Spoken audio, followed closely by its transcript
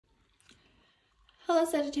Hello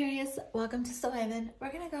Sagittarius, welcome to 𝚎𝚘𝚌𝚌.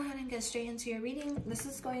 We're going to go ahead and get straight into your reading. This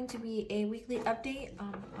is going to be a weekly update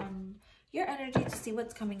on your energy to see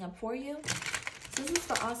what's coming up for you. So this is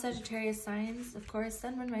for all Sagittarius signs, of course,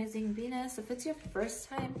 Sun, Moon, Rising, Venus. If it's your first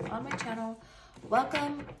time on my channel,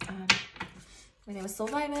 welcome. My name is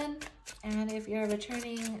𝚎𝚘𝚌𝚌, and if you're a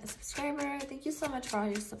returning subscriber, thank you so much for all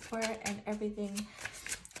your support and everything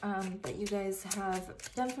that you guys have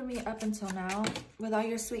done for me up until now. With all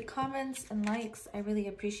your sweet comments and likes, I really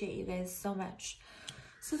appreciate you guys so much.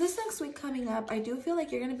 So this next week coming up, I do feel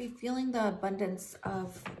like you're going to be feeling the abundance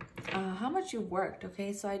of how much you worked,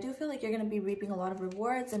 okay? So I do feel like you're going to be reaping a lot of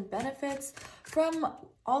rewards and benefits from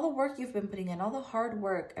all the work you've been putting in, all the hard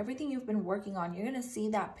work, everything you've been working on. You're going to see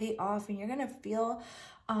that pay off, and you're going to feel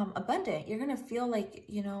abundant. You're going to feel like,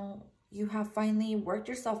 you know, you have finally worked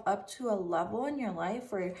yourself up to a level in your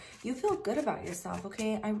life where you feel good about yourself,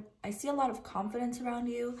 okay? I see a lot of confidence around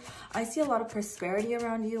you. I see a lot of prosperity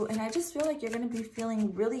around you. And I just feel like you're going to be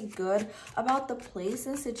feeling really good about the place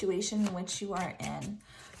and situation in which you are in.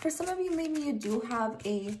 For some of you, maybe you do have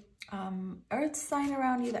a earth sign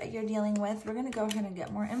around you that you're dealing with. We're going to go ahead and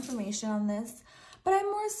get more information on this. But I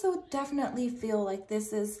more so definitely feel like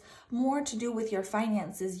this is more to do with your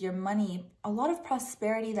finances, your money, a lot of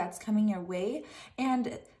prosperity that's coming your way,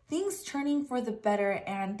 and things turning for the better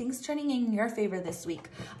and things turning in your favor this week.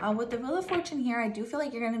 With the Wheel of Fortune here, I do feel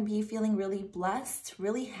like you're going to be feeling really blessed,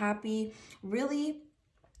 really happy, really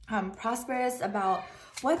prosperous about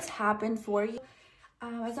what's happened for you.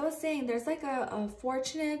 As I was saying, there's like a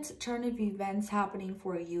fortunate turn of events happening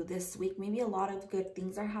for you this week. Maybe a lot of good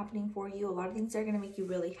things are happening for you. A lot of things are going to make you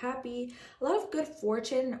really happy. A lot of good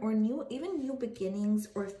fortune or even new beginnings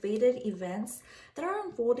or fated events that are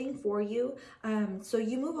unfolding for you. So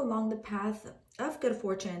you move along the path of good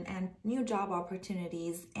fortune and new job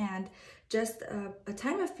opportunities and just a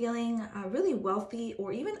time of feeling really wealthy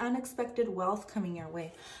or even unexpected wealth coming your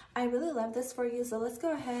way. I really love this for you. So let's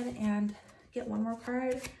go ahead and get one more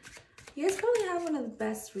card. You guys probably have one of the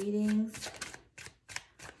best readings.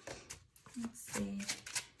 Let's see.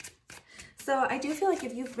 So I do feel like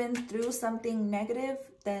if you've been through something negative,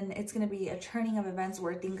 then it's going to be a turning of events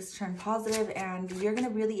where things turn positive, and you're going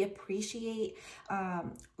to really appreciate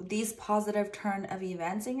these positive turn of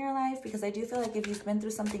events in your life, because I do feel like if you've been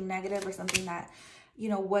through something negative or something that, you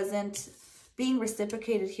know, wasn't being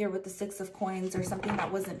reciprocated here with the Six of Coins, or something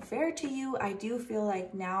that wasn't fair to you, I do feel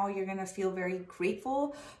like now you're going to feel very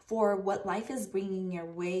grateful for what life is bringing your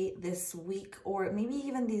way this week, or maybe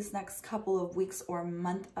even these next couple of weeks or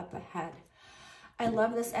month up ahead. I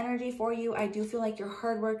love this energy for you. I do feel like your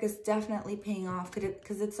hard work is definitely paying off,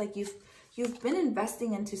 because it's like you've been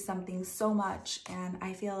investing into something so much, and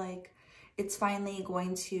I feel like it's finally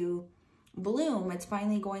going to bloom. It's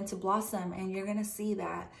finally going to blossom, and you're going to see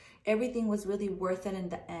that everything was really worth it in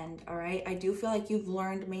the end, all right? I do feel like you've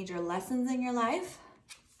learned major lessons in your life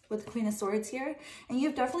with the Queen of Swords here, and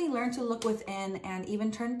you've definitely learned to look within and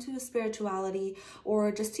even turn to spirituality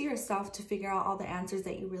or just to yourself to figure out all the answers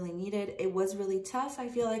that you really needed. It was really tough. I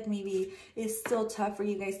feel like maybe it's still tough for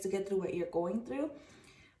you guys to get through what you're going through,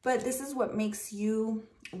 but this is what makes you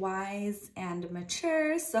wise and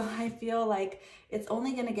mature. So I feel like it's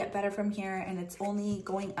only going to get better from here, and it's only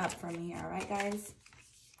going up from here, all right, guys?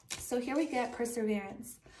 So here we get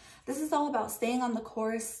perseverance. This is all about staying on the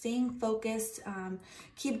course, staying focused,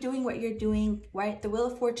 keep doing what you're doing, right? The Wheel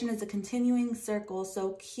of Fortune is a continuing circle,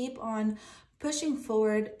 so keep on pushing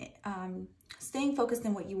forward, staying focused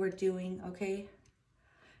in what you were doing, okay?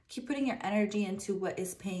 Keep putting your energy into what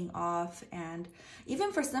is paying off. And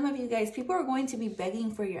even for some of you guys, people are going to be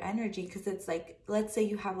begging for your energy, because it's like, let's say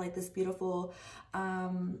you have like this beautiful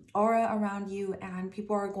aura around you, and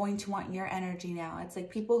people are going to want your energy now. It's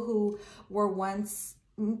like people who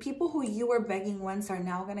you were begging once are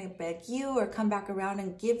now going to beg you or come back around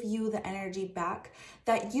and give you the energy back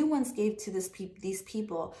that you once gave to these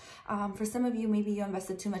people. For some of you, maybe you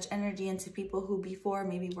invested too much energy into people who before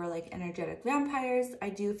maybe were like energetic vampires. I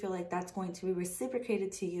do feel like that's going to be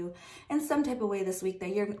reciprocated to you in some type of way this week, that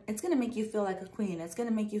it's going to make you feel like a queen. It's going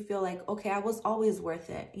to make you feel like, okay, I was always worth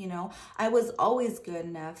it. You know, I was always good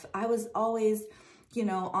enough. I was always, you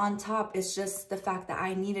know, on top. It's just the fact that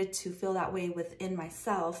I needed to feel that way within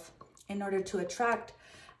myself in order to attract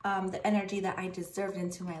the energy that I deserved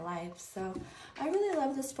into my life. So I really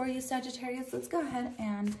love this for you, Sagittarius. Let's go ahead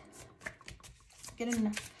and get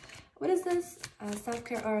in. What is this?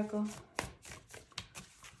 Self-care oracle.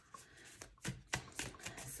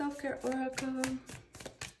 Self-care oracle.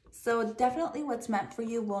 So definitely what's meant for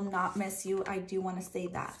you will not miss you. I do want to say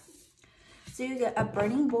that. So you get a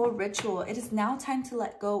burning bowl ritual. It is now time to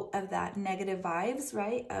let go of that negative vibes,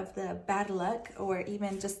 right? Of the bad luck or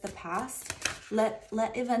even just the past. Let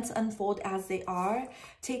events unfold as they are.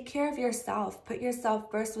 Take care of yourself. Put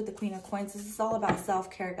yourself first with the Queen of Coins. This is all about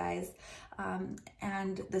self-care, guys.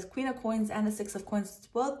 And the Queen of Coins and the Six of Coins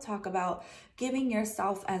both talk about giving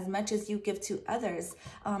yourself as much as you give to others,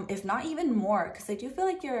 if not even more, because I do feel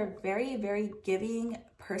like you're a very, very giving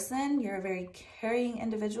person. You're a very caring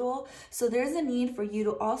individual. So there's a need for you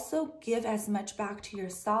to also give as much back to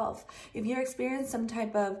yourself. If you're experiencing some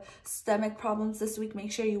type of stomach problems this week,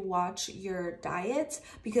 make sure you watch your diet,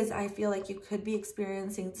 because I feel like you could be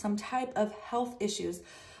experiencing some type of health issues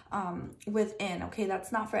within. Okay,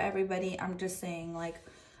 that's not for everybody. I'm just saying, like,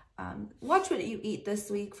 watch what you eat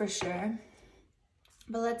this week for sure.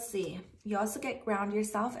 But let's see. You also get ground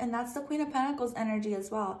yourself, and that's the Queen of Pentacles energy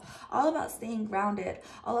as well. All about staying grounded,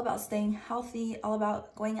 all about staying healthy, all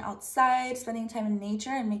about going outside, spending time in nature,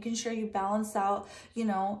 and making sure you balance out, you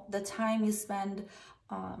know, the time you spend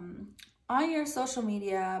on your social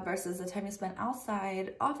media versus the time you spend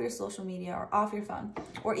outside, off your social media or off your phone,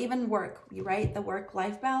 or even work, right? The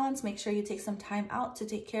work-life balance. Make sure you take some time out to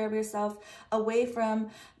take care of yourself, away from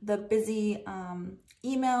the busy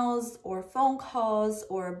emails or phone calls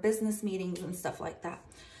or business meetings and stuff like that.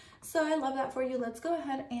 So I love that for you. Let's go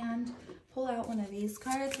ahead and pull out one of these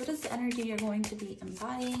cards. What is the energy you're going to be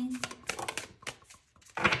embodying?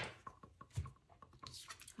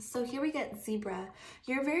 So here we get Zebra.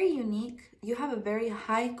 You're very unique. You have a very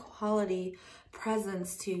high quality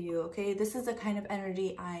presence to you, okay? This is the kind of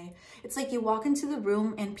energy it's like you walk into the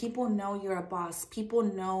room and people know you're a boss. People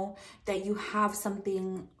know that you have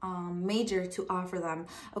something major to offer them.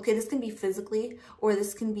 Okay, this can be physically, or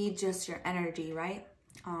this can be just your energy, right?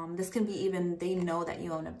 This can be even they know that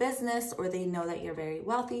you own a business, or they know that you're very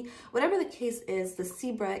wealthy. Whatever the case is, the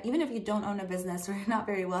Zebra, even if you don't own a business, or you're not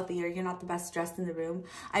very wealthy, or you're not the best dressed in the room,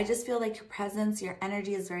 I just feel like your presence, your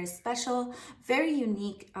energy is very special, very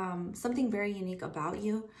unique, something very unique about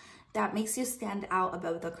you that makes you stand out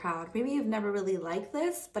above the crowd. Maybe you've never really liked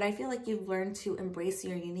this, but I feel like you've learned to embrace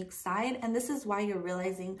your unique side, and this is why you're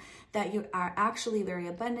realizing that you are actually very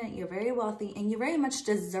abundant, you're very wealthy, and you very much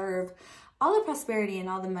deserve all the prosperity and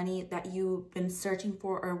all the money that you've been searching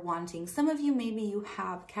for or wanting. Some of you, maybe you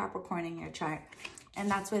have Capricorn in your chart, and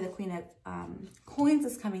that's why the Queen of Coins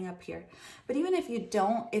is coming up here. But even if you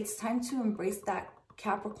don't, it's time to embrace that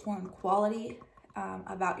Capricorn quality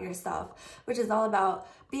about yourself, which is all about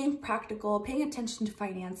being practical, paying attention to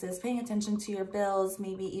finances, paying attention to your bills,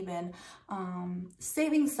 maybe even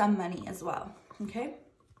saving some money as well, okay?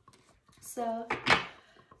 So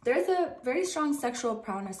there's a very strong sexual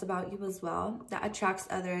prowess about you as well that attracts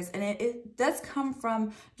others, and it does come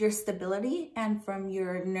from your stability and from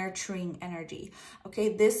your nurturing energy.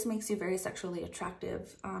 Okay, this makes you very sexually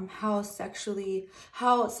attractive. How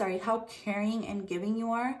caring and giving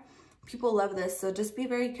you are. People love this, so just be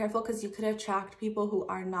very careful, because you could attract people who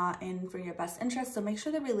are not in for your best interest. So make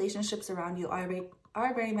sure the relationships around you are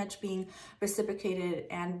very much being reciprocated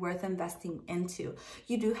and worth investing into.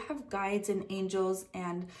 You do have guides and angels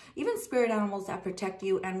and even spirit animals that protect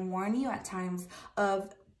you and warn you at times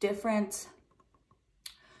of different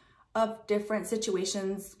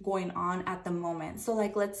situations going on at the moment. So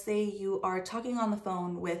like, let's say you are talking on the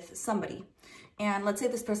phone with somebody, and let's say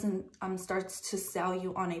this person starts to sell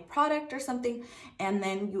you on a product or something, and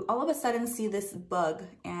then you all of a sudden see this bug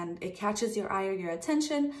and it catches your eye or your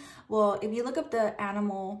attention. Well, if you look up the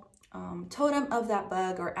animal totem of that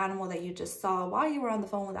bug or animal that you just saw while you were on the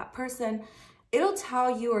phone with that person, it'll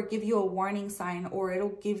tell you or give you a warning sign, or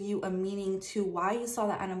it'll give you a meaning to why you saw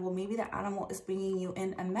that animal. Maybe that animal is bringing you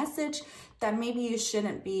in a message that maybe you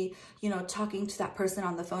shouldn't be, you know, talking to that person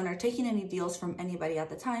on the phone or taking any deals from anybody at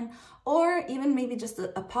the time, or even maybe just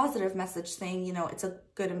a positive message saying, you know, it's a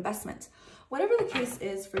good investment. Whatever the case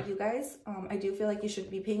is for you guys, I do feel like you should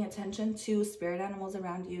be paying attention to spirit animals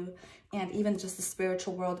around you and even just the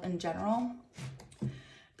spiritual world in general,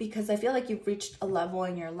 because I feel like you've reached a level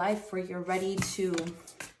in your life where you're ready to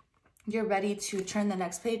turn the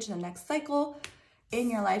next page, the next cycle in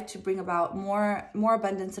your life to bring about more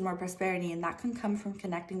abundance and more prosperity. And that can come from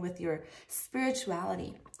connecting with your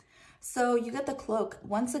spirituality. So you get the cloak.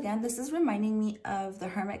 Once again, this is reminding me of the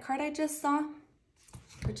Hermit card I just saw,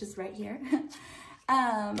 which is right here.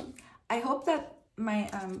 I hope that my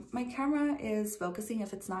camera is focusing.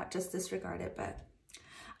 If it's not, just disregard it. But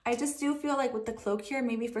I just do feel like with the cloak here,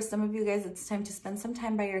 maybe for some of you guys, it's time to spend some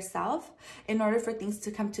time by yourself in order for things to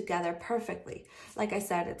come together perfectly. Like I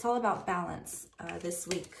said, it's all about balance this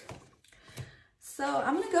week. So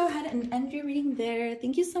I'm going to go ahead and end your reading there.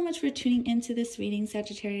 Thank you so much for tuning into this reading,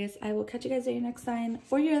 Sagittarius. I will catch you guys at your next sign.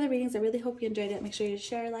 For your other readings, I really hope you enjoyed it. Make sure you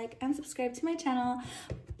share, like, and subscribe to my channel.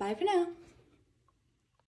 Bye for now.